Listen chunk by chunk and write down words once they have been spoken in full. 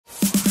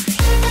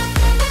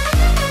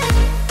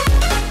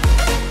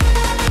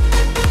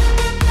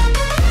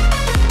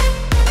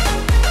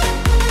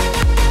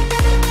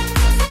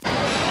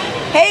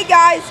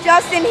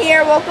Austin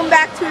here. Welcome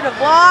back to the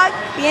vlog.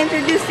 We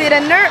introduced a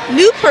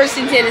new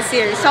person to the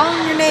series. Tell them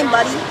your name,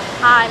 buddy.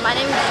 Hi, my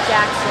name is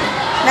Jackson.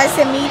 Nice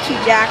to meet you,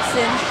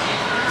 Jackson.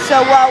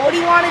 So, what do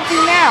you want to do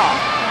now?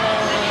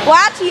 Well,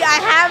 actually, I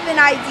have an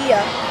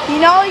idea. You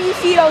know, you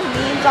see those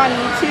memes on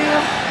YouTube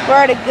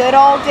where the good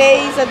old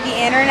days of the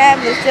internet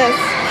was just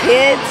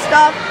kids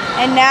stuff,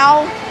 and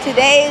now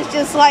today is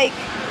just like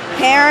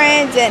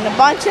parents and a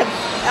bunch of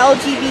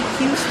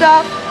LGBTQ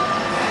stuff.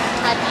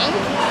 I think.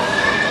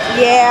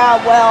 Yeah,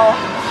 well,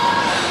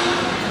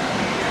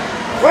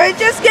 we're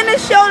just gonna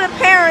show the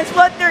parents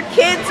what their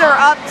kids are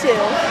up to.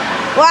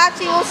 Well,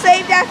 actually, we'll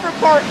save that for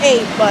part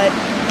 8, but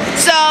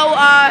so,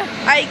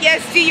 I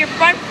guess do your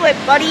front flip,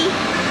 buddy.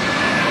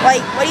 Like,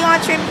 what do you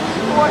want to trim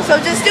for?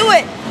 So just do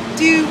it.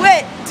 Do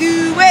it,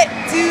 do it,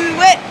 do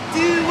it,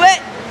 do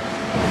it.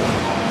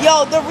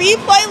 Yo, the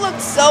replay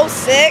looks so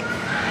sick.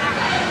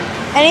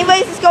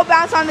 Anyways, let's go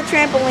bounce on the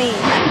trampoline.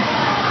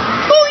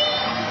 Boy!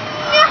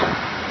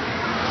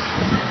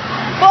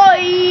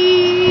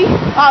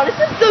 Wow, this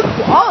is good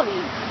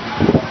quality.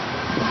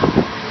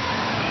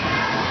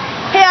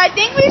 Hey, I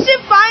think we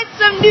should find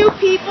some new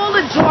people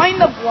to join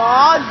the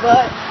vlog,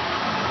 but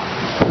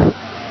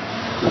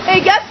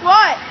hey, guess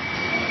what?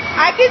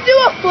 I can do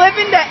a flip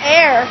in the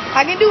air.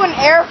 I can do an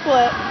air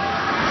flip.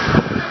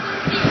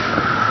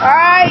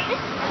 Alright.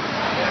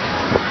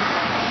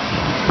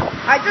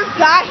 I just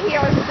got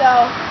here,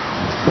 so.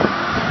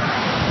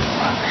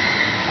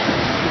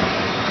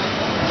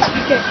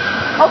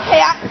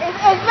 Okay,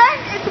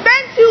 it's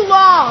been too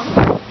long.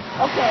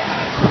 Okay.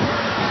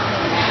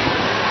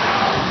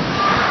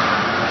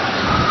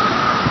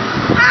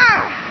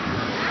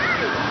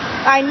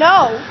 I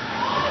know.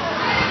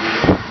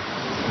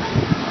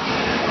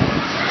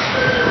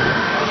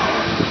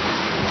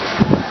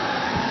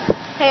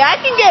 Hey, I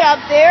can get up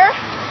there.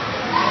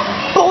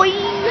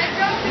 Boing,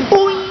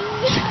 boing.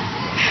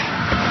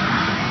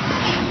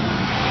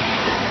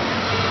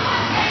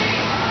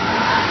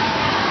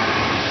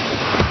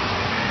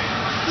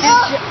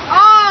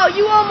 Oh,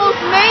 you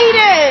almost made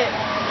it.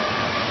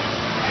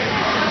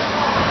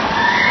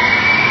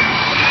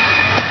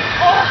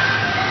 Oh,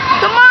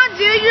 come on,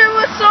 dude, you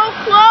were so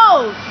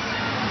close.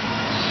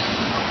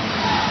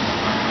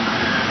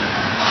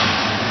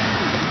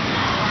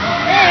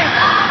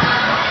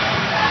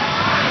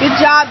 Good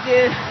job,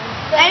 dude.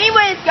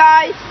 Anyways,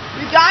 guys,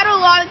 we got a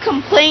lot of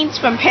complaints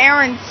from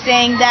parents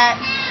saying that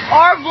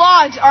our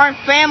vlogs aren't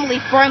family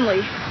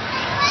friendly.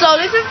 So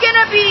this is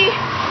gonna be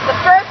the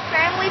first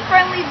family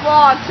friendly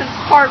vlog since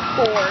part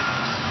 4.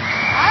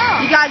 Oh.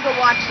 You gotta go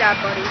watch that,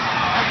 buddy.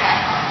 Okay.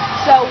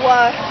 So,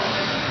 what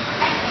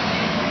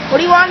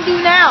do you want to do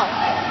now?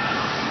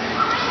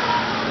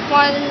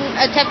 Want to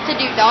attempt to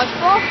do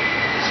dodgeball?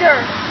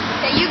 Sure.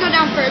 Okay, you go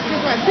down first. Two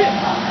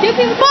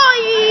people.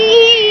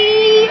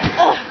 Bye!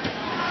 Ugh.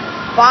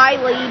 Bye,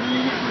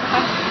 lady.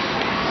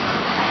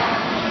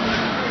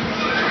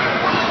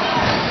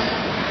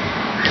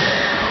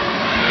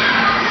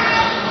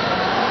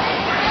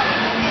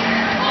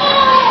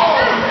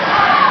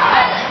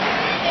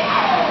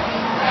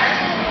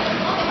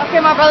 Okay,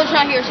 my brother's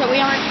not here, so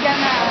we aren't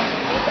getting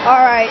that.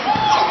 Alright.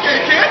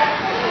 Okay, kid.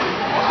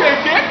 Okay,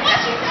 kid.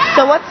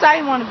 So what side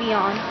do you want to be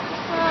on?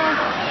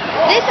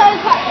 This side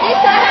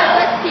has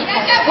less people.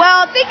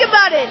 Well, think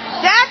about it.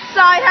 That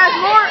side has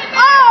more.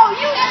 Oh,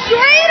 you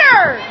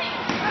traitor!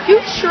 You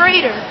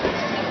traitor.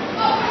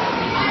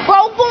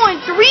 Bro,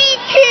 going 3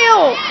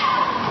 kills.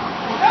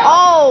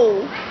 Oh.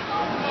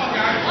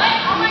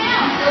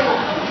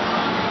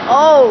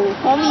 Oh,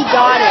 homie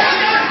got it.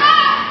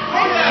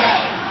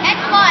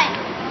 Next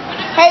one.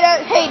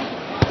 Hey,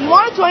 you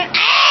want to join?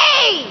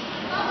 Hey!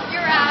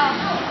 You're out.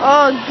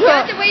 Oh, You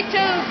have good. to wait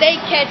till they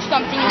catch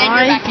something and then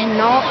you're back in.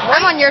 No.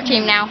 I'm on your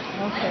team now.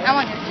 Okay. I'm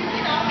on your team.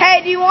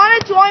 Hey, do you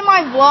want to join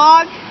my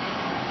vlog?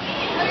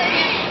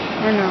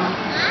 Or no?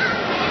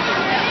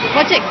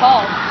 What's it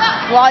called?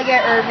 Vlog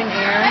at Urban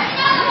Air.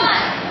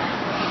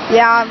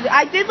 Yeah,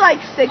 I did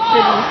like 6 of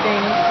these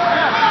things.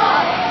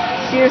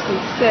 Seriously,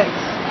 6.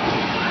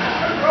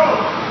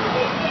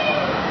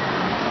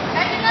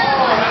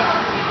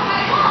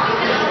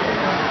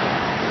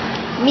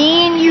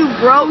 Me and you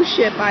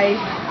broship, I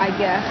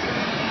guess.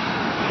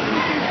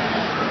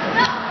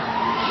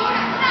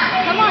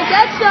 Come on,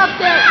 get up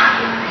there.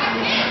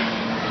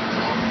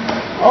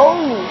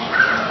 Oh.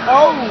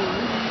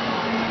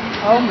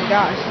 Oh my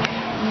gosh.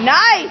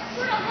 Nice!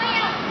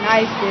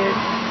 Nice, dude.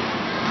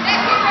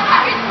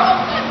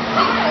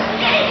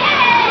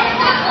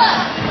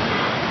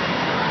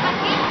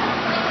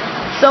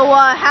 So,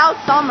 how's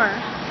summer?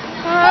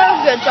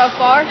 Good so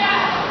far.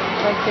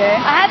 Okay.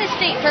 I had a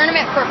state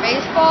tournament for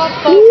baseball,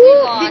 but we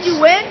Ooh, lost. did you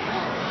win?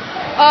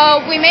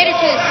 We made it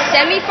to the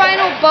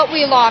semifinal, but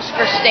we lost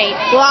for state.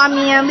 Well, I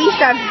mean, at least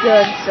that's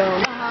good, so.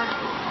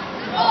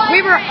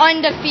 We were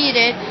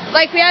undefeated.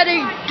 Like, we had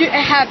to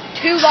have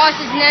 2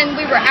 losses, and then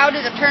we were out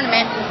of the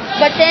tournament.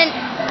 But then,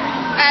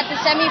 at the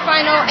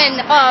semifinal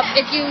and up,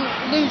 if you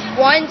lose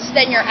once,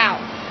 then you're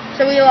out.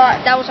 So we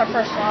lost. That was our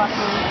first loss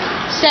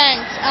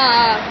since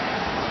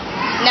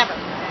never.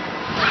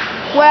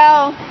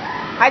 Well,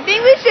 I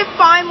think we should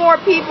find more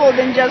people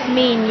than just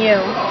me and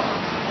you.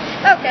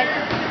 Okay.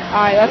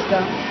 Alright, let's go.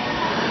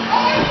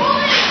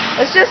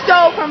 Let's just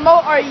go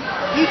promote our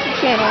YouTube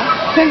channel.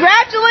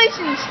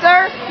 Congratulations,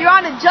 sir. You're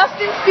on the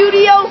Justin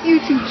Studios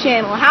YouTube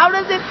channel. How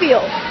does it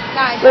feel?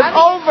 Nice. With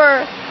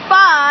over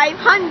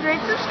 500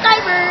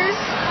 subscribers.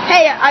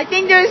 Hey, I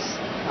think there's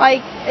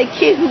like a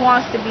kid who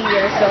wants to be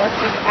there, so let's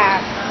just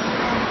ask.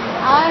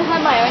 I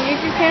have my own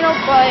YouTube channel,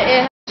 but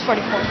it has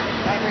 44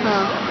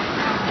 subscribers.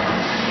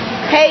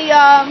 Hey,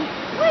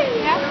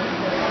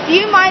 do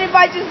you mind if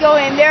I just go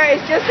in there?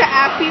 It's just to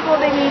ask people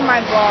they need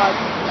my vlog.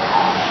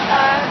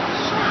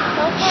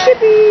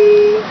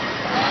 Shippy.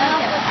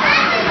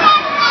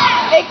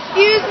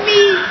 Excuse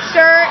me,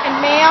 sir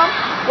and ma'am.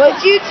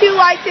 Would you two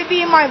like to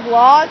be in my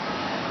vlog?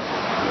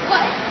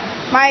 What?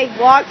 My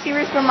vlog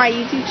series for my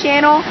YouTube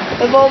channel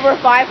with over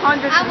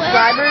 500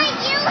 subscribers.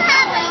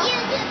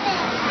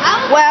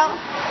 Well,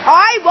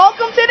 alright,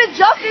 welcome to the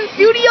Justin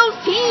Studios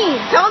team.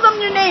 Tell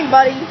them your name,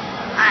 buddy.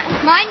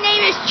 My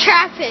name is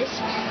Travis.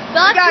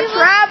 We got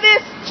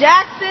Travis,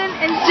 Jackson,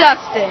 and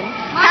Justin.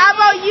 How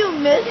about you,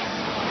 miss?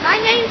 My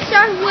name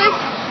starts with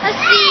a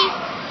C.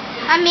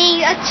 A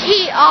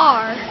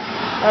TR.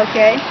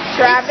 Okay,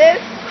 Travis.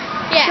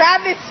 Yeah.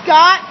 Travis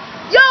Scott.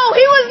 Yo,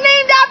 he was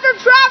named after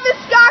Travis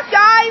Scott,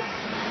 guys.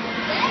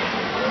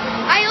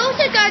 I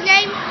also got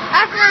named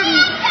after.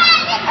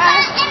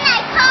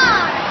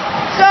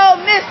 So,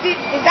 miss,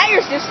 is that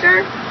your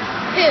sister?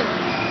 Who?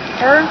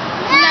 Her?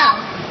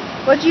 No.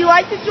 Would you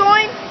like to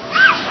join?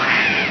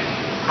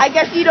 I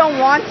guess you don't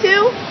want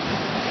to?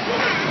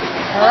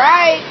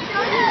 Alright.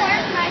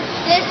 My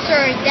sister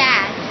or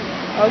dad.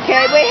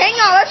 Okay, wait, hang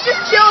on. Let's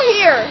just chill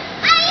here.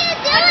 Are you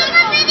doing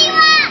a video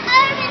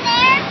over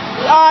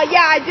there?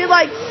 Yeah, I did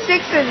like 6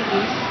 of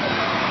these.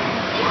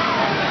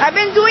 I've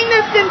been doing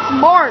this since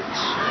March.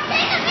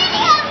 Take a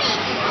video of me.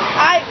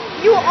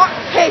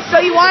 Okay,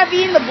 so you want to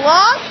be in the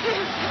vlog?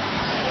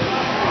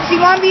 So you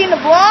want to be in the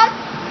vlog?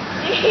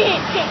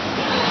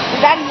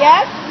 Is that a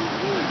yes?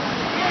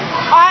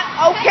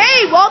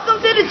 Okay, welcome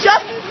to the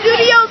Justin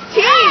Studios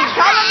team.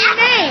 Tell them your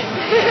name.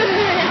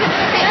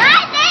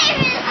 My name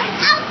is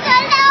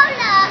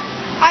Alcalola.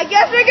 I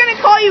guess they're going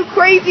to call you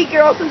Crazy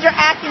Girl since you're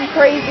acting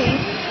crazy.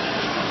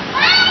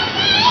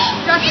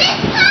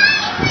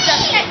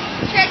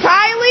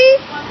 Kylie,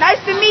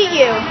 nice to meet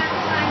you.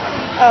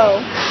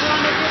 Oh.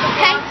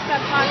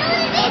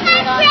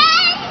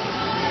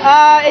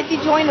 If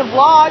you join the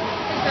vlog.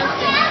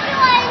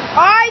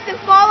 Alright, then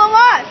follow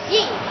us.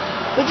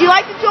 Would you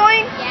like to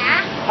join?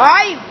 Yeah.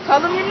 Alright, tell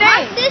them your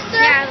My name.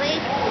 sister. Natalie.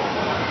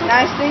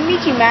 Nice to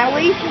meet you,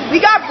 Natalie. We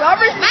got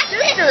brothers and My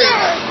sisters.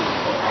 sister.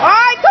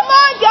 Alright, come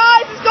on,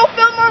 guys. Let's go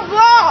film our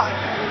vlog.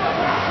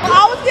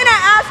 I was going to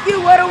ask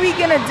you, what are we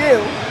going to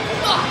do?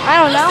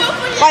 I don't know.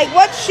 Like,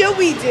 what should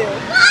we do?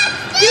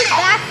 Dude,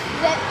 that's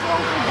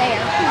over there.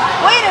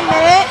 Wait a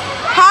minute.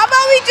 How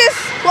about we just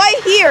play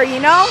here,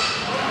 you know?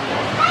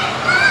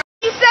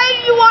 You say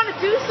you want to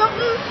do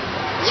something?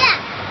 Yeah.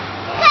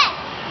 Okay.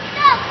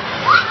 So,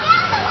 walk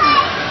down the way.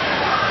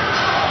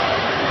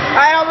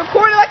 Alright, I'll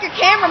record it like a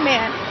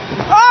cameraman.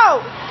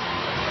 Oh!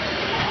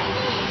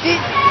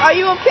 Are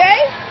you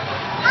okay?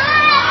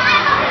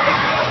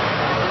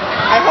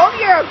 I hope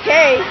you're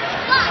okay.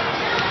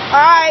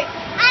 Alright.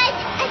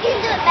 I can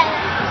do it better.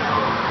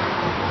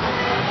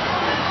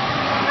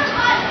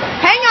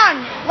 Hang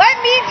on. Let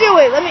me do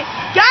it.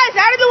 Guys,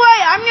 out of the way.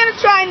 I'm going to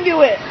try and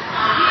do it.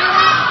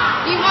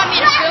 Do you want me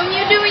to film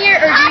you doing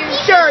it, or do you?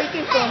 Sure, you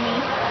can film me.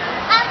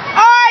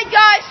 Alright,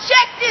 guys.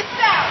 Check this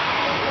out.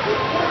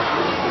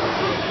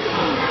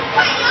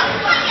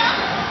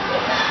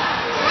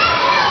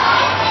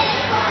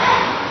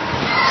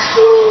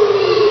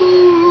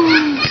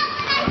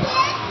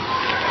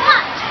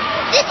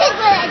 This is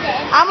what I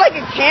did. I'm like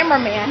a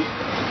cameraman.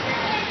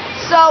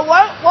 So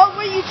what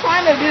were you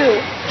trying to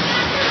do?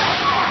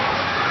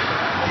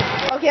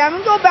 Okay, I'm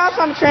gonna go bounce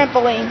on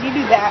trampolines. You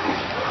do that.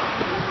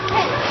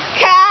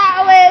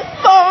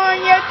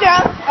 California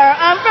girls are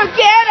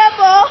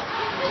unforgettable.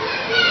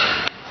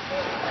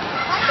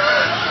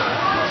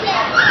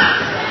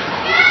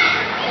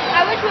 I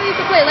wish we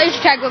could play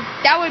laser tag, but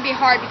that would be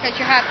hard because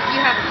you have a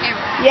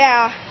camera.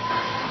 Yeah.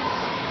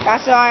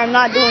 That's why I'm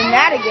not doing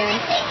that again.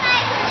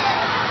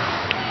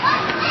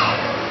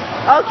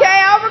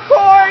 Okay, I'll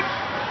record.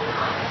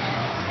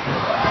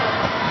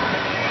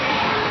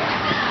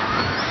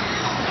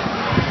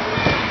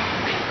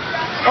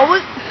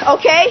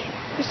 Okay,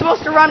 you're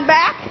supposed to run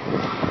back.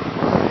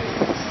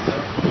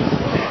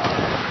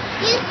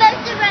 You're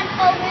supposed to run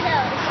over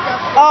those.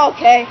 Oh,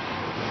 okay.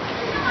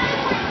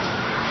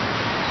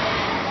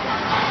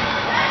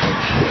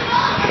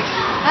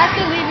 I have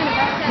to leave in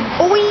about 10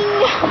 minutes. Boing,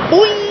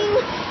 boing,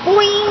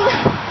 boing.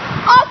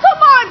 Oh,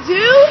 come on,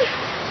 dude.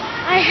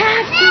 I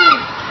have to.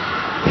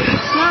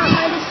 It's not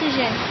my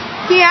decision.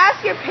 Can you ask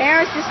your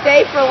parents to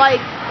stay for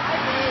like I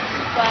did,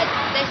 but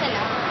they said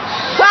no.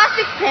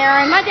 classic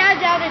parents? My dad's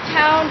out of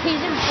town.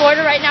 He's in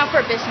Florida right now for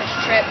a business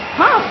trip.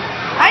 Huh.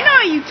 I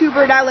know a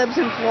YouTuber that lives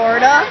in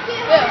Florida.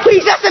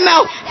 Please,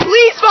 SML,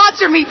 please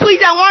sponsor me.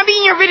 Please, I want to be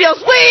in your videos.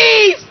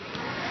 Please.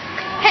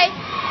 Hey,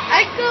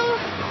 I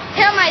go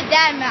tell my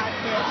dad about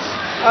this.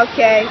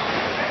 Okay.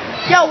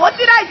 Yo, what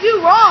did I do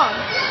wrong?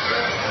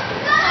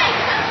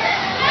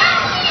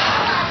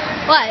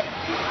 What?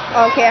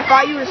 Okay, I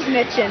thought you were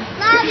snitching.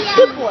 Love you.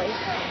 Good boy.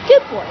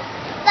 Good boy.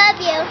 Love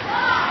you.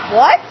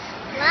 What?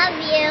 Love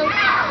you.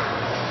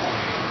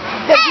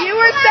 The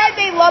viewers said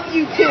they love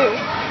you too.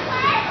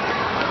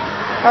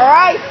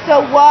 Alright,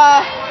 so,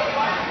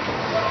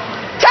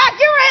 Jack,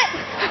 you're it!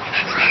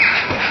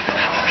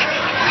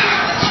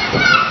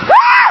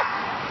 Ah!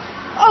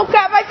 Oh,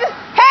 crap,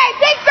 hey,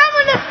 take some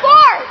of this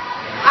fart!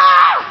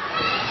 Ah!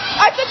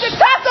 I took the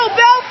Taco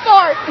Bell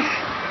fart!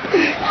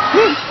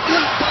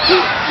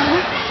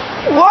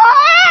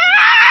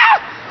 What?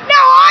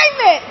 Now I'm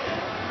it!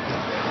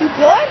 You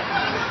good?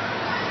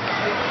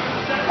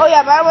 Oh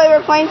yeah, by the way,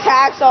 we're playing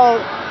tag, so...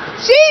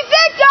 She's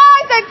it,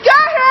 guys! I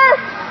got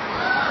her!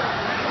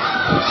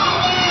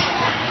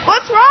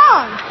 What's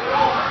wrong?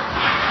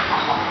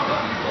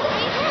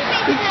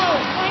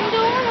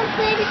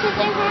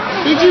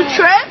 Did you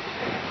trip?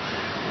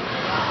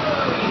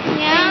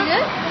 Yeah.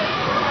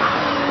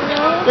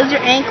 Does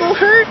your ankle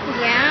hurt?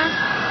 Yeah.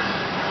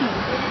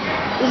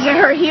 Does it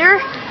hurt here?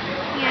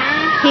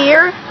 Yeah.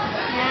 Here?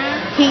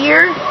 Yeah.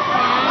 Here?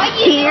 Yeah.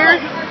 Here?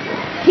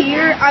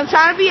 Here? I'm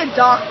trying to be a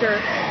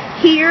doctor.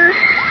 Here?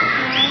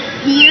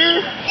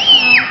 Here?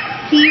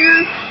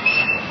 Here?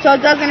 So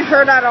it doesn't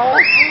hurt at all?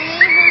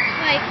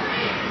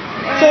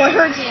 So it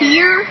hurts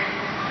here?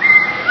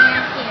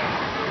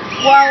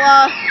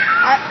 Well,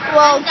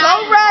 go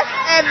rest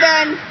and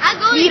then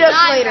meet us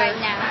later.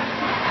 Right now.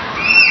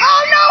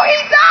 Oh no, he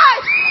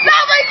died!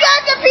 Someone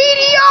got the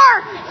PDR!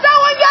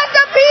 Someone got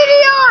the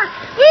PDR!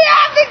 We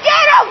have to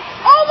get him!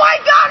 Oh my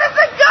god, it's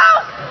a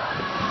ghost!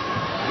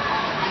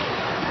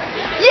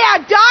 Yeah,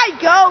 die,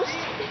 ghost!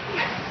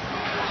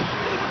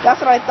 That's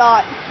what I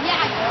thought.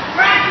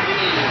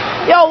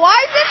 Yo, why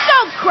is it so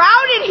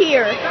crowded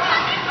here?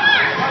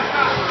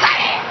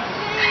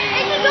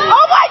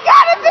 Oh my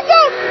god, it's a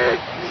ghost!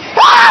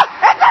 Ah,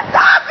 it's a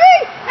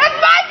zombie! It's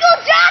Michael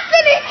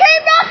Jackson! He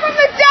came back from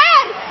the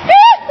dead!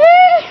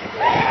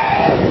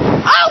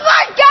 Oh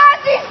my god,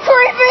 he's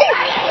creepy!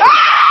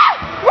 Ah!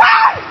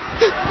 Run!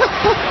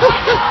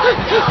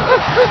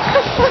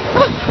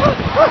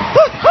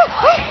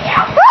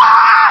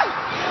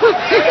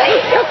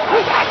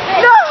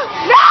 No!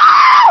 No!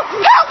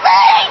 Help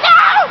me! No!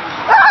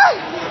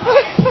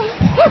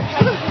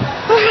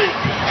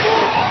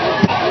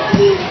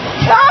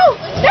 No!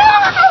 No!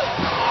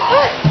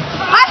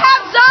 I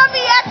have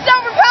zombie exo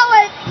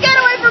repellent! Get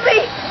away from me!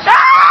 Ah!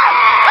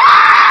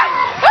 Ah!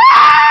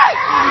 Ah!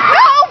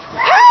 Help!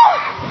 Help!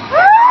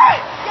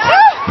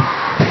 Ah!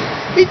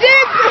 He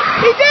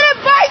didn't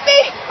bite me!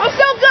 I'm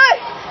so good!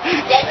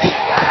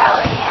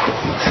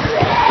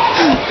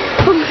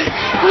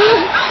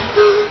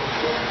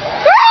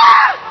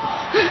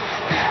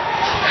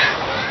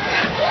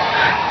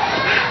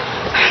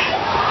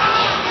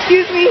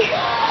 Excuse me.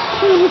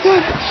 Oh my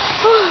god.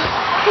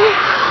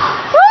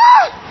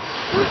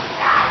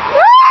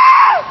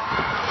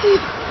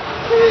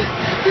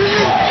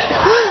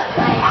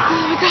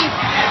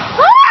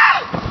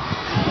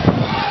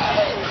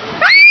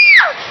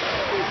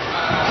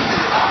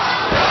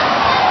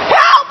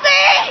 Help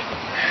me!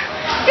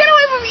 Get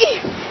away from me!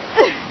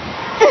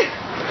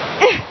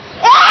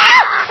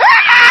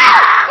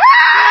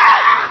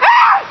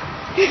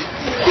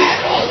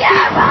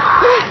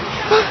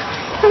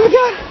 Oh my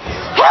god!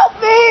 Help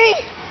me!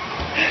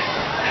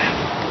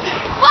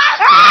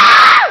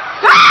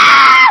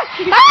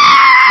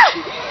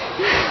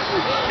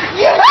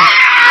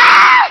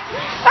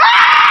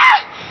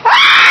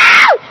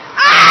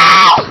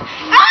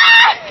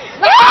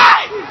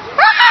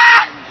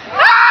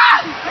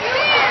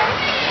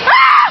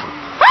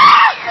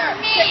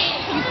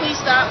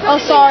 Oh,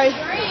 sorry.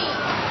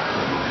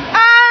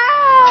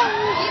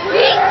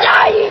 He's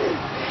dying!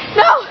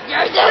 No! No!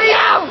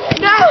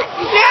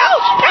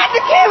 Not the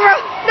camera!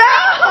 No!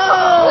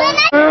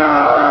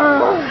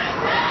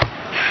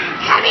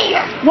 Come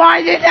here!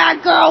 Why did that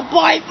girl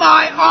bite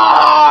my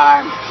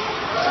arm?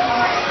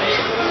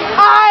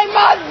 I'm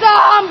a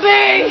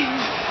zombie!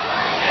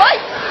 What?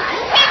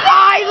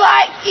 I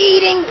like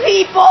eating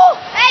people!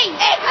 Hey!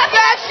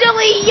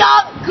 Especially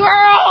young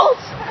girls!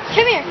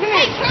 Come here, come here.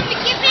 Hey, Kermit,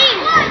 give me.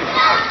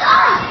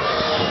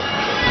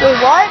 Wait,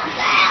 what?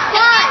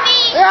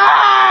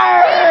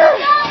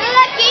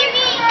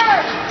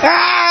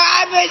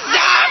 I'm a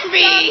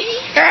zombie!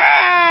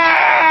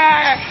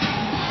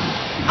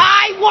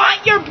 I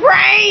want your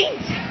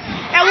brains!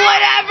 And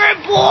whatever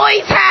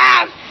boys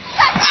have!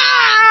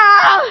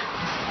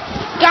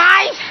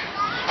 Guys,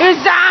 there's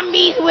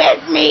zombies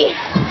with me!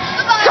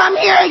 Come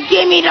here and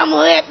give me them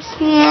lips!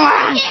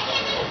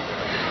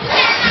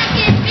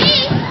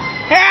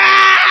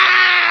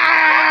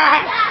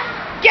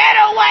 Get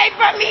away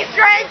from me,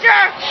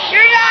 stranger!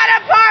 You're not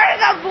a part of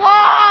the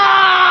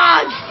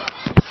vlog!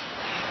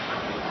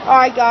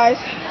 Alright, guys.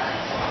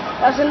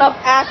 That's enough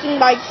acting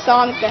like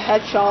Sonic the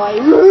Hedgehog.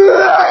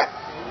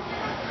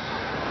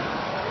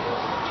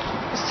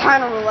 It's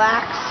time to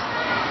relax.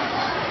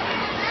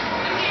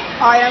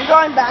 Alright, I'm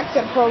going back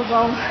to Pro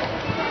Zone.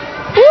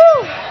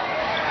 Woo!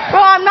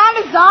 Bro, I'm not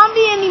a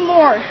zombie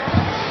anymore.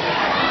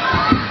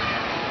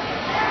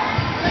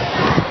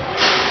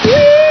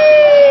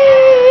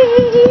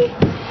 Whee!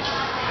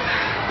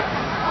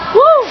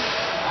 Woo!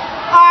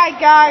 Alright,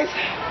 guys.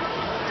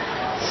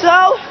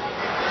 So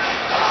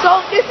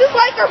this is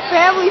like our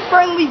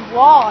family-friendly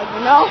vlog,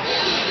 you know?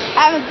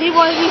 I haven't did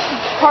one of these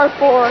since part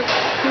 4.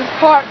 Since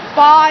part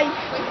 5,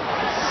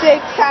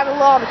 6 had a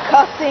lot of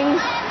cussing.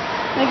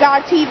 And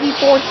got a TV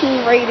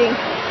 14 rating.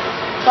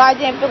 But I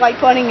didn't feel like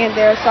putting it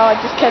there, so I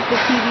just kept the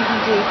TV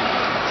PG.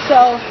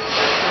 So,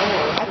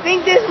 I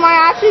think this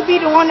might actually be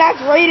the one that's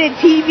rated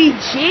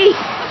TVG.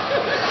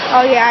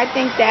 Oh yeah, I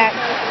think that.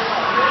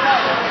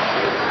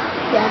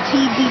 Yeah,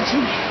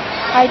 TVG.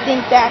 I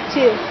think that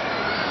too.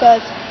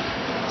 Because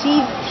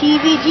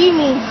TVG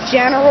means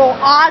general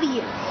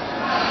audience.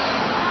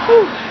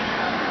 Whew.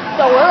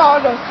 So where are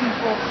those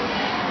people?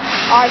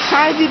 I was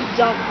trying to do the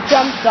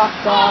jump duck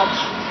dodge.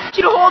 I want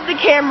you to hold the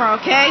camera,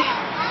 okay?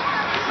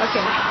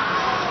 Okay.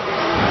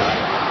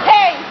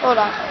 Hey!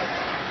 Hold on.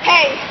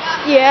 Hey!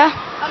 Yeah?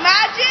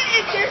 Imagine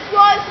if this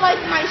was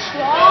like my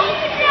strong.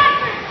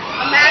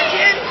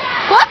 Imagine.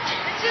 What?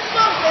 This is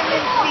what women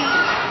see.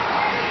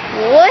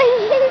 What?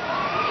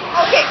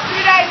 Okay, do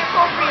that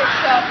inappropriate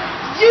stuff.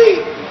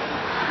 Gee!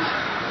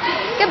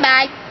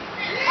 Goodbye.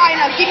 Alright,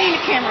 now give me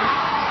the camera.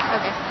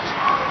 Okay.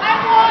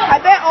 I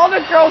bet all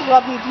the girls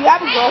love me. Do you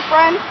have a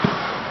girlfriend?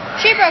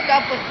 She broke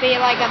up with me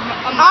like a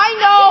I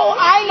know.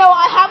 I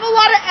have a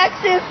lot of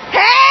exes.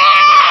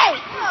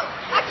 Hey!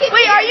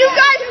 Wait, are you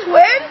guys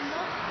twins?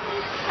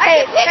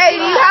 Hey,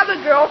 do you have a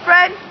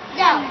girlfriend?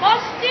 Yeah.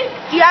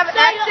 Do you have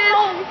exes?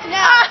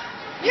 No.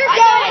 You're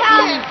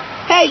going.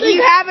 Hey, do you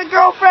have a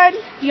girlfriend?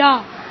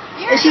 Yeah,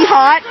 Is she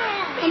hot?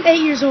 I'm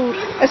 8 years old.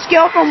 A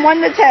scale from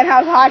 1 to 10,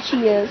 how hot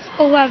she is.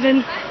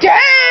 11.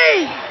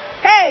 Dang!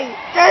 Hey,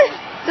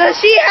 does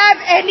she have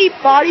any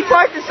body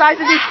parts the size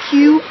of this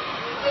cube?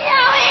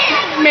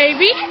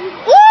 Maybe.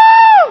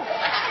 Woo!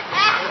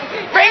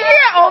 Bring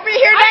her over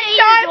here next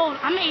time.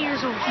 I'm 8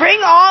 years old.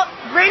 Bring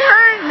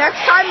her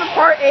next time in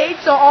part 8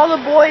 so all the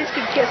boys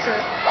can kiss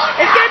her.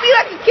 It's gonna be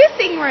like a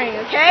kissing ring,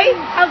 okay?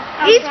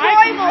 Each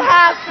boy will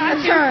have a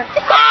turn.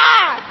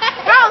 Ah!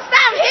 Bro,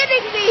 stop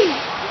hitting me!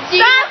 Do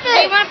you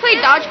want to play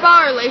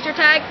dodgeball or laser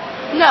tag?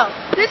 No.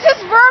 This is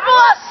verbal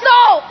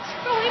assault!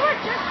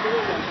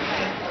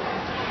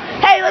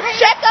 Hey, let's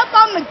check up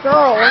on the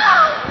girls.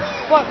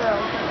 What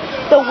girls?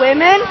 The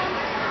women?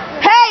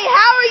 Hey,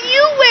 how are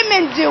you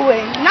women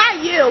doing?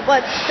 Not you,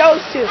 but those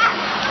two.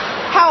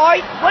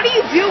 What are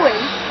you doing?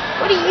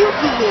 What are you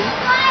doing?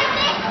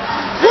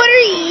 What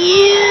are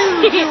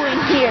you doing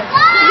here?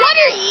 What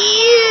are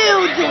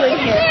you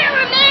doing here?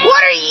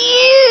 What are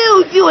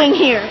you doing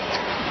here?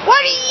 What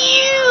are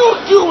you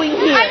doing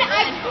here?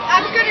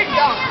 I'm gonna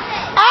jump.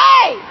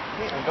 Hey!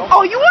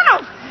 Oh, you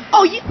wanna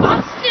fight?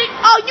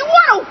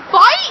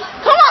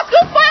 Come on, let's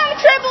go fight on the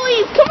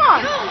trampolines. Come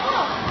on.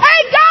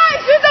 Hey guys,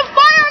 there's a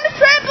fight on the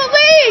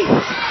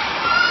trampolines.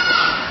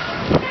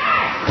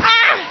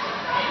 Ah!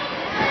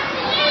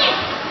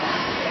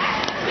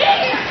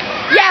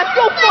 Yeah, let's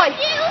go fight.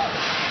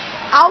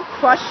 I'll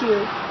crush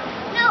you.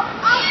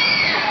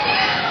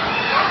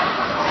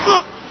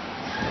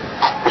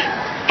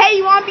 Hey,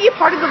 you wanna be a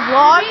part of the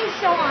vlog? Being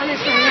so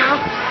honest right now.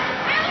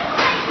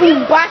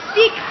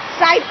 Bombastic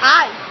side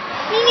eye.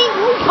 Meaning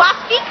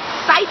bombastic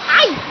side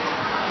eye.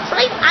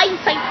 Side eye,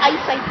 side eye,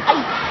 side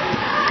eye.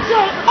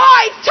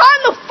 Alright, it's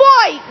time to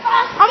fight.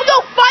 I'm gonna go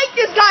fight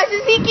this guy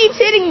since he keeps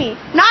hitting me.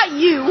 Not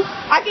you.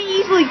 I can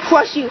easily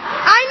crush you.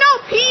 I know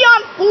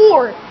Peon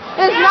 4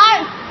 is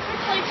not.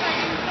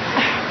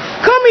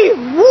 Come here.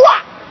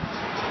 What?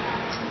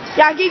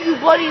 Yeah, I gave you a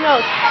bloody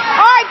nose.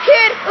 Alright,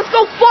 kid, let's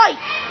go fight.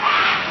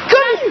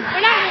 Come here.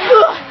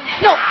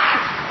 No.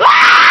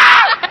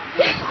 Ah!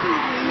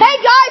 Hey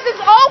guys,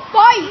 let's all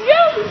fight.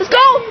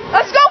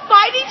 Let's go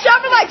fight each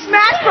other like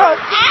Smash Bros.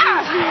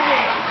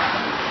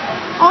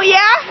 Oh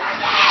yeah?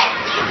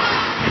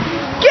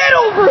 Get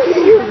over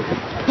here.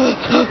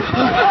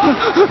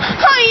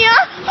 Hiya.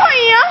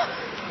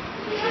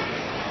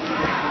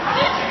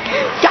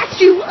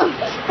 Got you.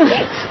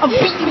 I'll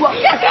beat you up.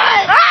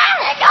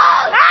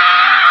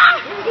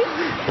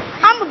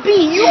 I'ma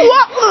beat you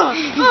up.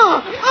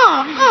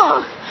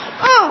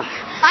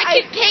 I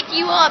can pick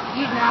you up,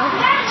 you know.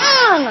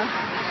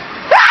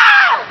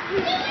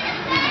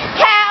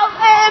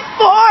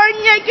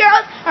 California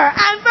girls are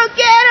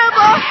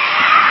unforgettable.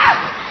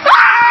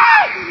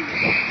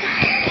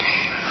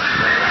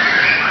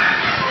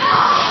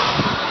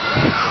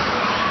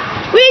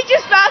 We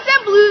just found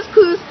some Blue's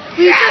Clues.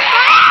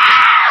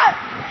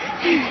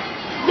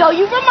 Yo,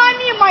 you remind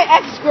me of my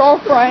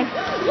ex-girlfriend.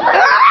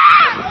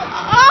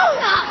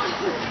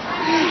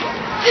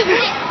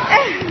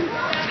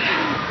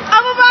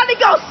 I'm about to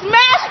go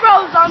Smash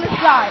Bros on this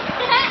guy.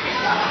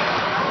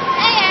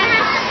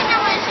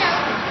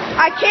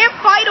 I can't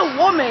fight a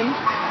woman.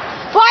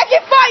 Fly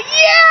can fight,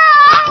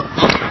 yeah!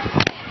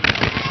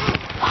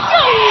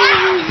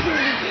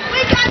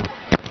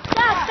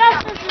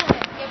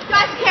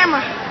 Got the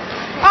camera.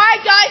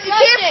 Alright guys, you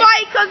can't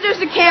fight because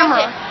there's a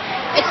camera.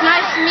 It's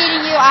nice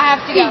meeting you. I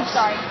have to go.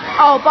 Sorry.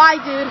 Oh, bye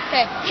dude.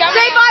 Okay.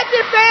 Say bye to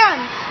the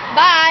fans.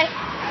 Bye.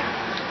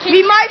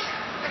 We might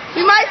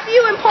see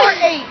you in part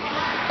 8.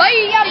 But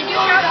you shout me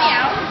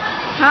out.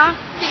 Huh?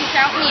 Can you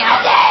shout me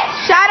out?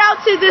 Shout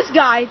out to this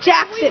guy,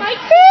 Jackson.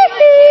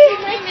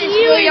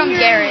 William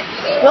Garrett.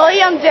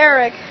 William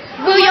Derrick.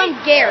 William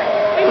Garrett.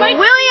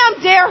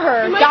 William Dare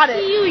her. Got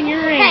it. You in your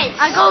Hey,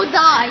 I go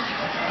die.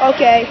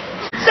 Okay.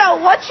 So,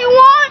 what you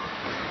want?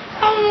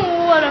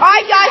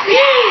 Alright guys,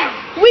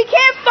 we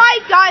can't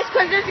fight guys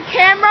because there's a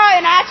camera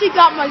and I actually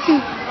got my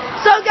suit.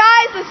 So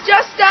guys, let's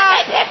just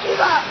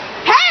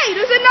hey,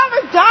 there's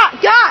another guy.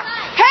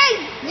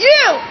 Hey,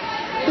 you!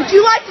 Would you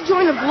like to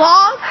join the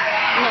vlog?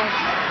 No.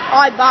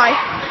 Alright, bye.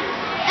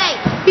 Hey.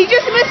 He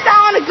just missed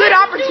out on a good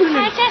opportunity.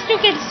 Contest who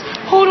can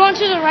hold on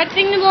to the red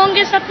thing the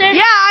longest up there?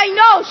 Yeah, I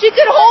know. She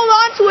could hold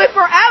on to it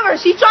forever.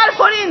 She tried to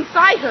put it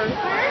inside her.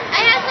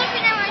 I have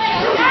something I want to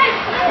show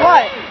you.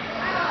 What?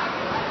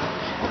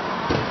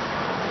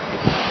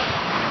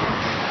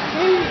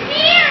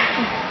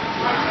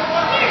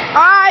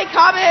 Alright,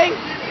 coming.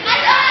 Can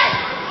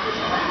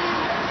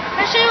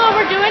I show you what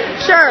we're doing?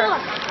 Sure.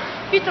 Look.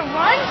 You have to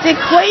run.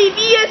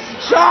 DeQuavius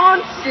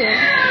Johnson.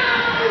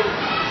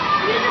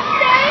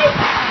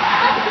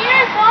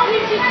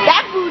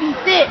 That booty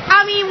fit.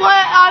 I mean, what?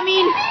 I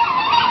mean.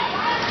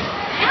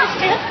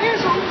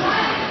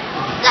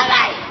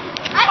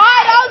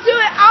 Alright, I'll do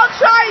it. I'll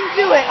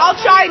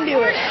try and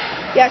do it.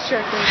 Yeah,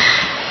 sure.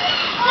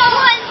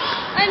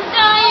 I'm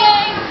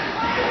dying.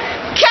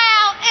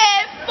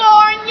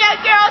 California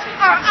girls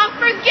are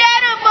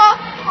unforgettable.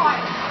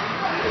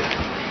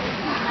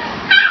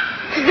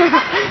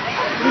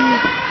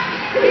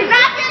 You're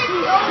not gonna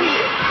kill me.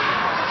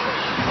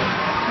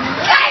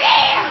 Get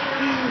here!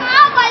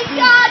 Oh my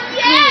God!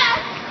 Yes!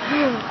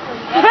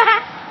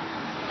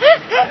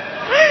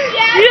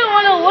 You don't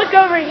want to look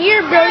over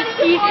here,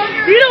 broski.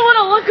 You don't want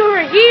to look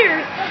over here.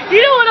 You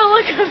don't want to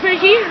look over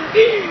here.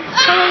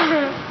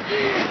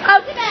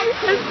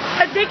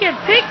 I'm taking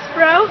pics,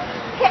 bro.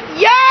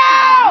 Yo!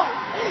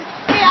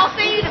 Hey, I'll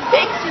send you the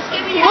pics. Just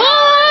give me the.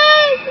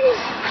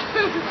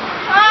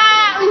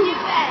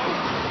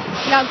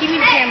 Now give me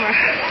the camera.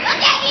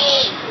 Look at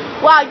me.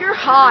 Wow, you're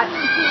hot.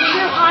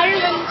 You're higher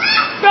than,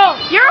 bro.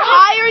 You're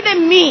higher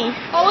than me.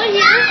 All in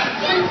here.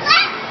 You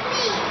left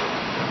me.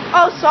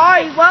 Oh,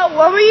 sorry. Well,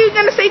 what were you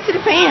gonna say to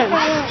the fans?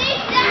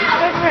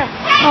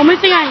 Only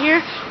thing I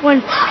hear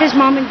when his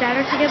mom and dad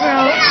are together,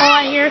 all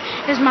I hear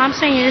his mom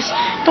saying is,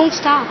 "Don't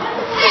stop."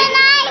 Can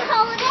I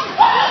hold it?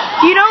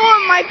 You know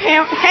what my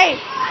parents? Hey,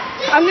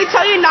 I'm gonna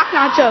tell you a knock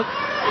knock joke.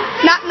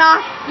 Knock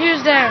knock.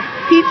 Who's there?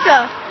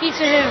 Pizza.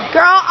 Pizza who?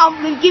 Girl,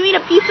 give me the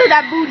pizza of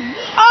that booty.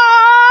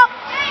 Oh!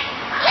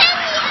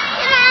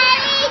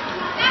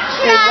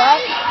 Say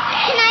what?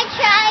 Can I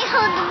try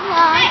hold the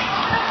vlog?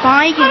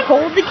 Fine, you can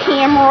hold the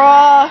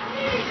camera.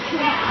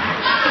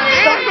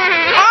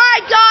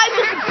 Alright guys,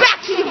 welcome back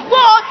to the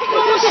vlog.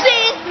 We'll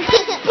see.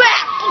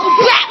 Back.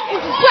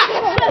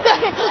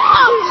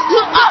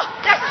 Oh,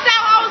 that's the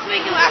sound I was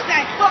making last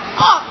night.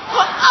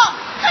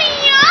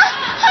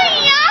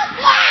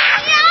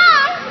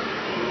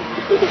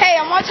 Hey,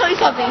 I want to tell you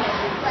something.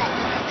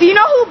 Do you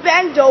know who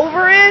Ben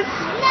Dover is?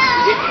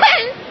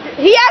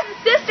 He has a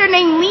sister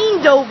named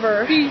Lean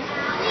Dover. Hey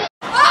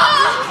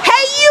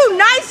you,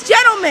 nice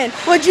gentleman.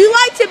 Would you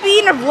like to be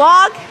in a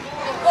vlog?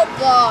 What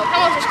vlog?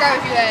 How much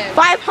subscribers you have?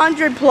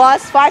 500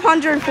 plus,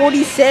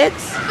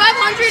 546.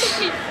 500?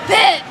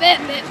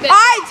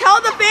 Alright,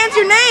 tell the fans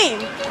your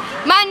name.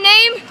 My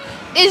name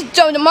is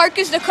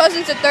DeMarcus the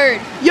Cousins III.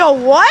 Yo,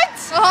 what?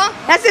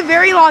 That's a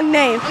very long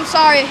name. I'm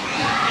sorry.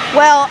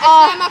 Well,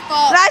 not my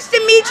fault. nice to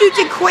meet you,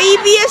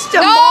 DeQuavius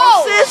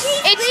DeMarcus.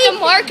 It's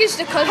DeMarcus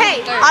the Cousins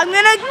Hey, III. I'm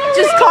gonna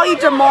just call you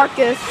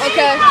DeMarcus.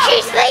 Okay.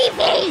 She's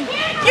leaving.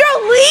 You're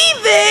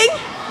leaving?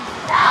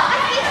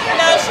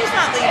 No, she's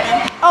not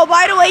leaving. Oh,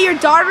 by the way, your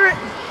daughter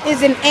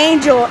is an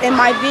angel in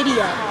my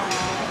video.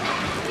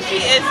 She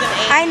is an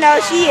angel. I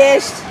know she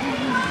is.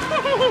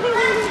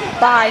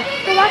 Bye.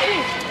 Go watch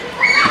me.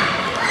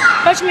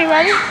 Watch me,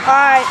 ready?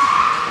 Alright.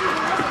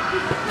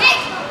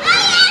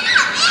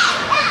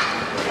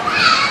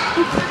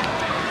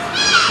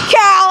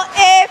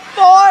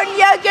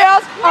 California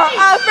girls are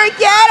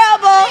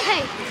unforgettable.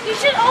 Hey, you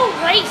should all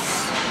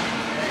race.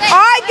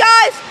 Alright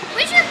guys,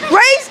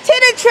 race to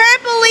the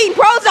trampoline.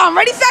 Pros on.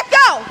 Ready, set,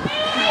 go.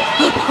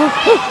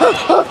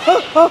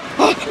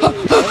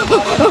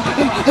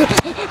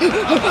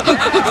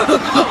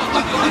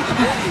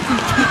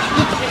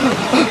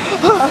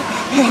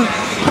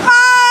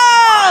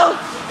 Oh!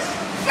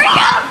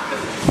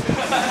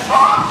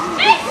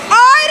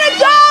 Alright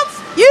adults,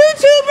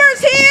 YouTubers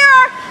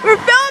here. We're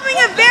filming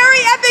a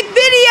very epic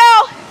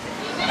video.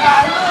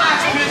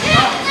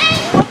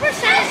 What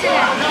percent is it?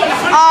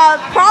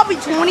 Probably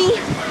 20.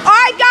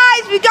 Alright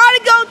guys, we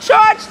gotta go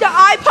charge the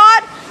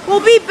iPod.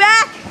 We'll be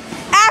back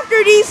after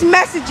answer these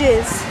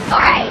messages.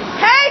 Okay.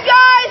 Hey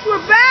guys,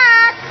 we're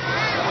back.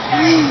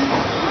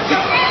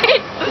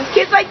 This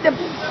kid's like the.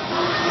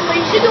 Are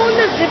you still doing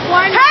the zip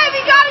line? Hey,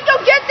 we gotta go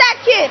get that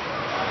kid.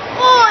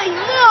 Oi,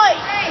 oi.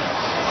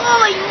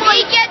 Oi,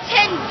 We get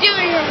 10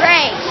 doing a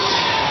race.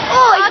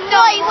 oi,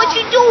 oi. What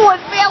you doing,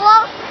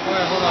 fella?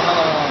 Hold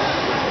on.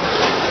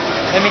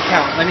 Let me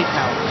count.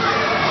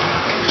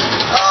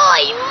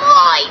 Oi,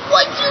 oi.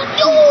 What you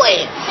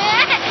doing?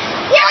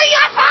 Where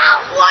you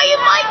found? Why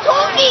am I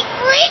talking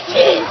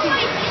riches?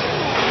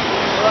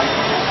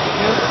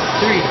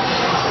 3.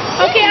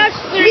 Okay, us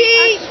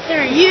three.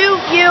 You,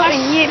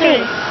 and you, me.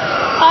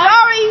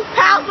 Sorry,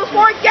 pals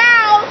before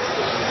gals.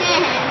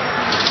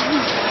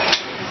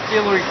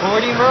 Still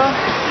recording, bro?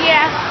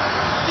 Yeah.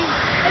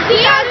 We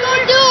are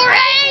going to do a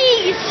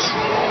race.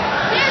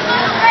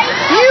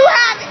 You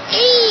have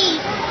E.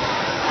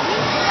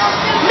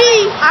 Me,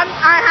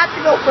 I have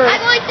to go first.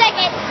 I'm going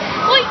second.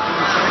 Wait.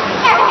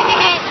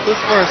 Who's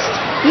first?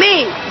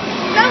 Me.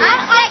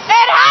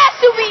 It has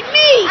to be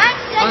me.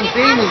 I'm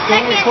famous.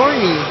 Don't record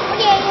me.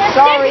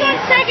 Sorry.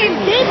 Second.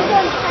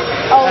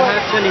 Oh, I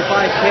have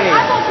 25K.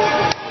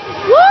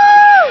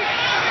 woo!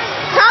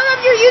 Tell them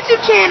your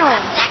YouTube channel.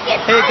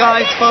 Hey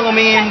guys, follow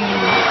me in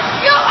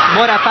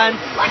Morafans.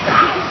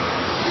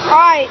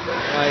 Alright,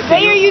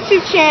 say your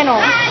YouTube channel.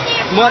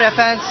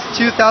 Morafans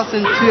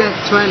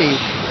 2020.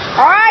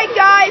 Alright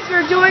guys,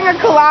 we're doing a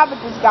collab with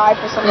this guy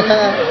for some reason.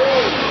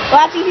 Well,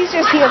 actually, he's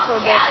just here for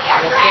a bit.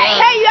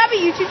 Hey, you have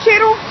a YouTube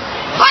channel?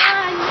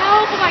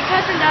 No, but my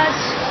cousin does.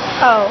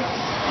 Oh.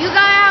 You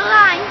got out of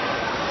line.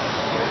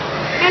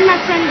 And my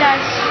friend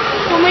does.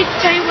 Want me to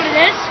tell you what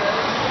it is?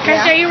 Can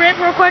Yeah. I say it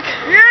real quick?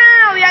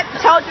 No, you have to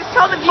just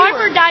tell the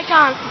Harper viewers.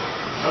 Dicon.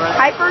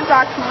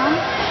 Hyper.com.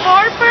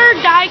 Harper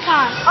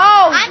Dicon.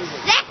 Oh, I'm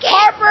second.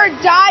 Harper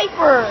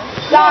Diaper.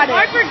 Got it.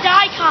 Harper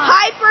Dicon.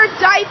 Hyper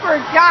Diaper.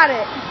 Got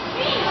it.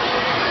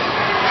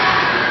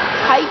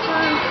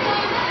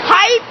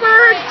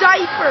 Hyper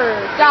Diaper.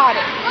 Got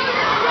it.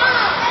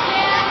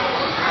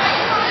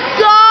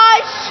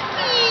 Gosh.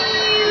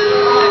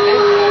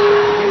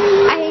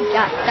 I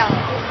got that.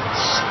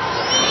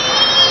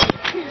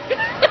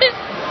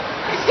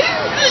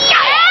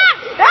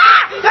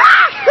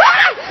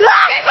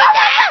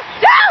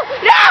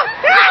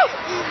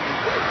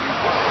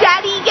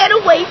 Daddy, get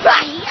away from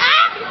me.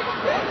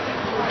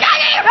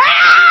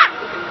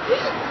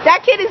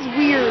 That kid is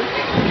weird.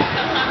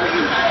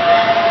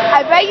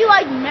 I bet you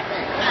like...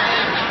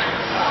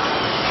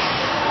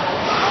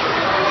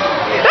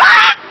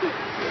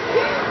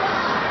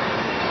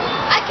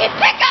 I can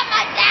pick up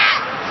my dad.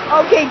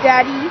 Okay,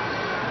 Daddy.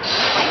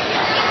 I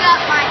can pick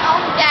up my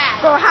own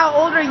dad. So how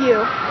old are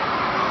you? 8.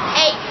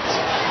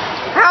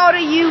 How old are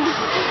you?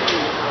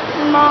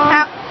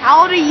 Mom.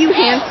 How old are you,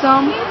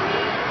 handsome?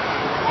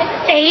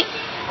 8.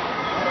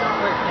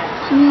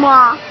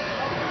 Ma.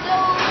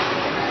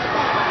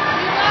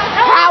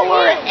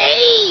 Power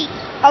 8.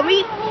 I'll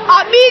meet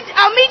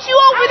you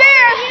over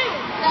there.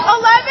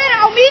 11.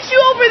 I'll meet you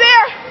over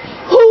there.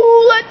 Who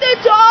let the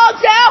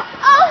dogs out?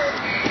 Oh.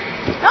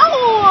 No.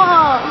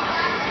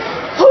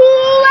 Who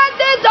let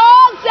the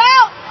dogs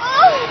out?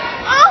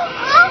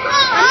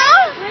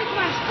 I break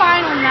my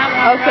spine on that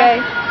one. Okay.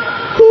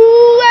 Who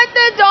let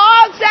the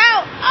dogs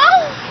out?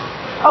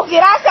 Okay,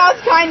 that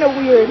sounds kind of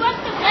weird. What's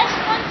the best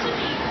one to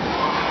me?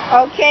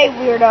 Okay,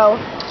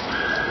 weirdo.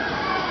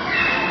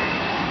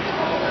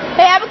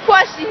 Hey, I have a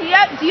question.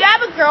 Do you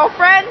have a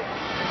girlfriend?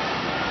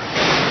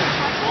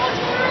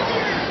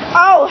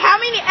 Oh, how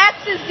many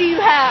exes do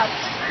you have?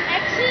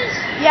 X's?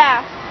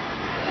 Yeah.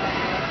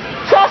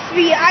 Trust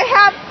me, I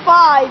have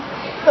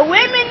 5. The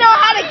women know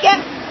how to get.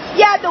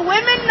 Yeah, the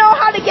women know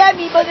how to get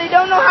me, but they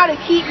don't know how to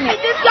keep me.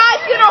 This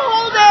guy's gonna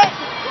hold it.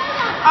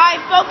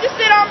 Alright, focus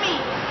it on me.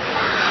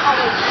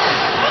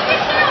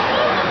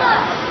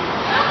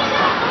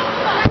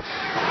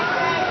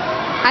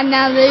 I'm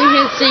now that you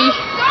can see.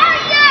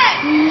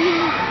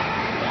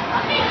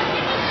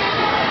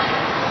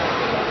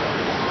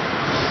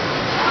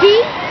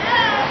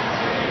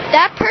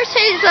 That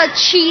person is a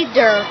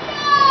cheater.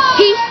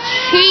 He's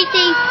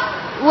cheating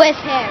with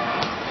him.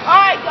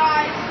 Alright,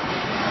 guys.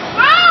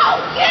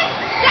 Oh, get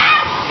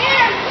down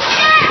here!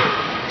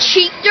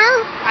 Cheater?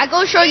 I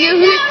go show you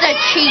who's the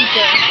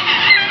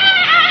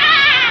cheater.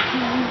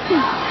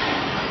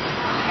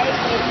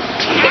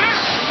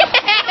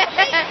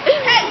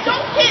 Hey,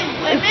 don't hit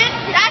women.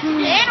 That's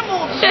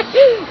animal abuse.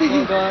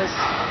 Hello guys.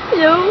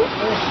 Hello.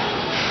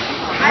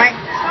 I'm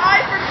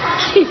sorry for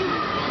talking.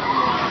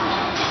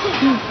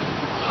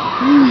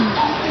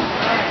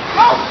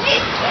 Oh,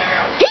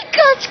 He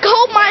just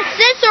called my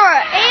sister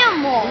an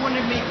animal. I want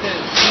to make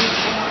this.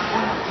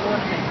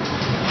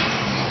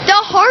 The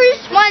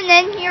hardest one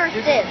in here is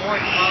this.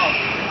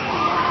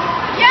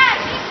 yeah,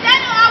 she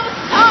said I was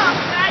tough.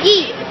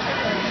 Eve.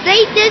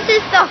 Say this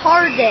is the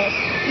hardest.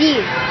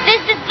 Eve.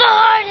 This is the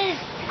hardest.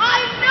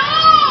 I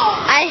know.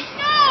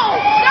 No.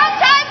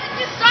 Sometimes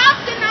it's just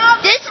soft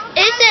enough. This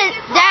isn't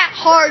that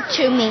hard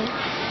to me.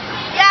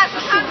 Yeah,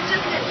 sometimes it's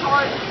just this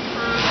hard.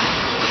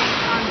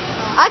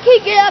 I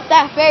can't get up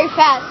that very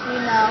fast, you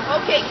know.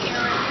 Okay,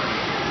 Karen.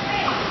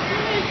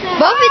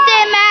 Both of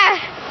them are.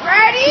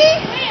 Ready?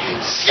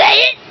 Say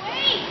it.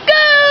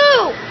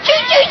 Go! Choo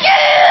choo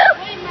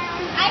choo!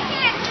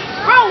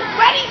 Bro,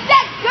 ready,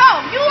 set, go.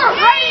 You were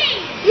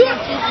ready. You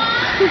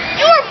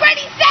were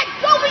ready, set,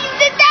 go when you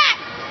did that.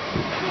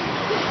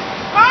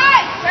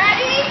 Right,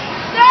 ready,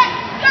 set,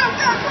 go,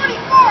 go,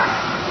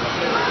 24.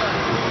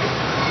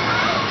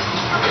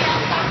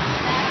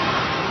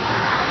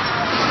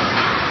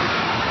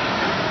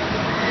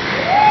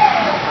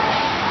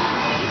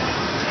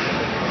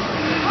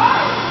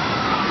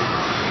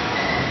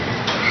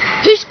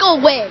 Who's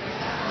gonna win?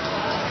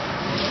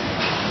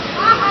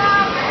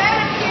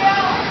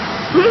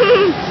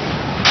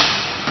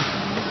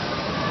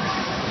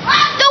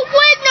 The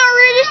winner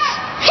is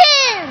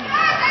him!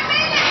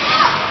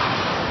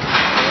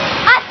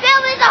 I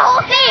filmed the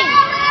whole thing!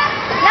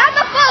 Now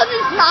the phone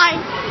is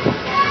mine!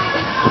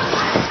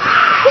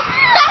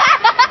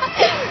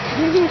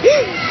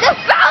 The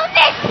phone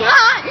is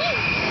mine!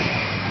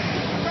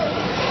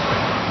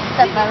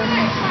 The phone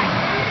is mine.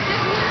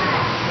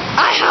 I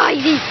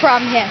hide it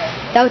from him.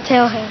 Don't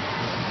tell him.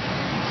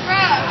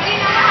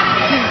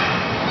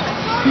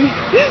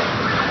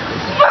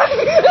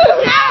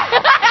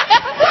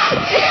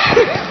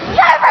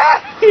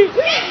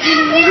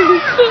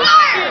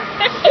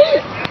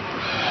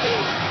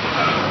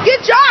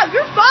 Good job,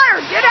 you're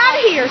fired. Get out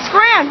of here.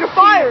 Scram, you're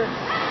fired.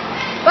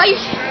 Why you?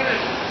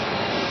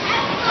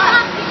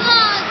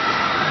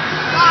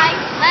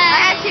 I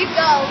had to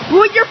go.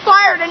 Well, you're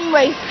fired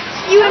anyways.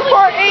 See you in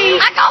part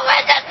 8. I go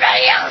win this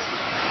video.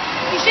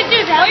 You should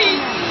do that.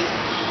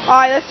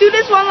 Alright, let's do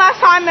this one last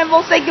time and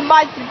we'll say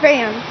goodbye to the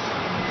fans.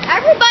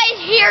 Everybody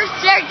here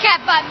stared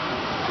cat button.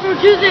 Bro,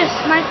 do this.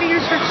 My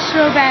fingers hurt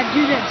so bad.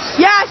 Do this.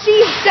 Yeah, she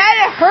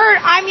said it hurt.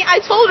 I mean,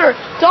 I told her,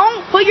 don't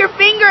put your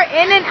finger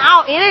in and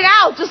out, in and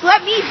out. Just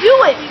let me do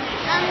it.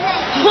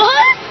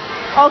 What?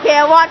 Okay,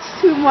 I watched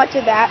too much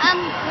of that.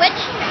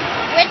 Which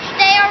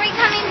day are we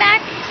coming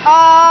back?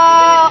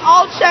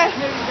 I'll check.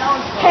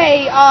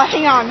 Hey,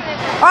 hang on.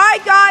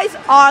 Alright, guys,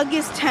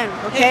 August 10th,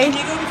 okay? Hey,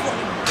 can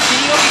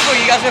you go before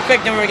you guys go quick,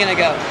 then we're gonna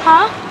go.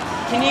 Huh?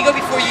 Can you go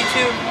before you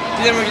two?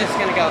 Then we're just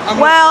gonna go.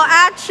 Well,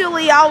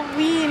 actually,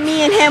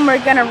 me and him are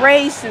gonna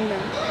race, and then,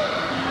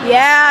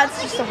 yeah,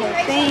 it's just the whole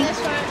thing.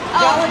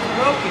 That one's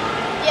broken.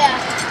 Yeah.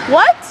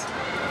 What?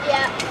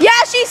 Yeah.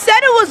 Yeah, she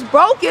said it was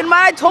broken, but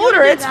I told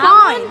her it's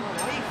fine.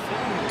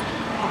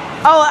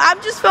 Oh,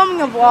 I'm just filming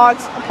a vlog.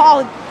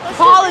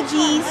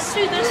 Apologies. Let's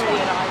do this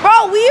one.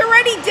 Bro, we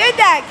already did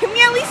that. Can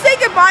we at least say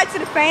goodbye to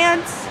the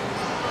fans?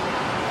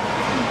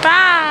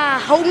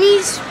 Bye,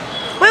 homies.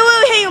 Wait,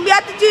 hang on. We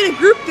have to do the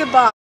group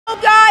goodbye. So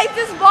guys,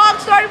 this vlog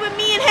started with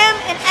me and him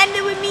and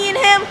ended with me and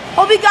him.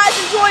 Hope you guys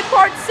enjoyed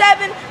part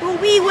 7.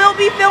 We will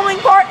be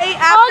filming part 8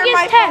 after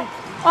my August 10th.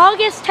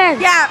 August 10th.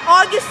 Yeah,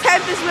 August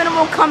 10th is when it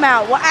will come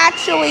out. Well,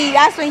 actually,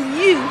 that's when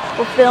you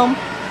will film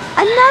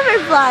another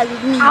vlog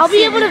with me. I'll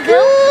be able to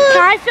film.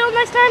 Can I film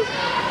next time?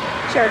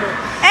 Sure do.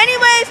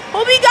 Anyways,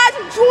 hope you guys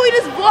enjoyed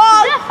this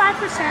vlog. Is that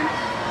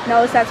 5%?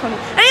 No, it's not 20.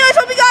 Anyways,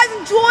 hope you guys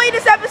enjoyed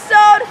this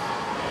episode.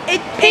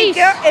 Peace.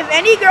 If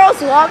any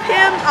girls love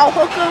him, I'll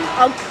hook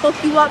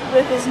you up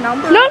with his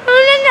number. No.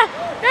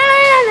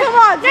 Come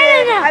on, dude.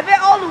 No. I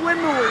bet all the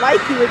women will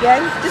like you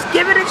again. Just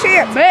give it a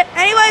chance.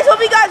 Anyways,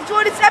 hope you guys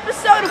enjoyed this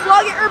episode of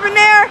Vlogging Urban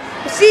Air.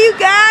 We'll see you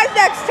guys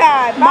next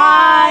time.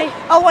 Bye.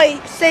 Oh,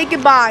 wait. Say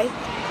goodbye.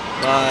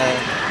 Bye.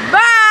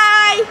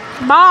 Bye.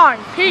 Bye.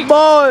 Peace.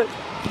 Bye.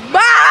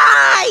 Bye.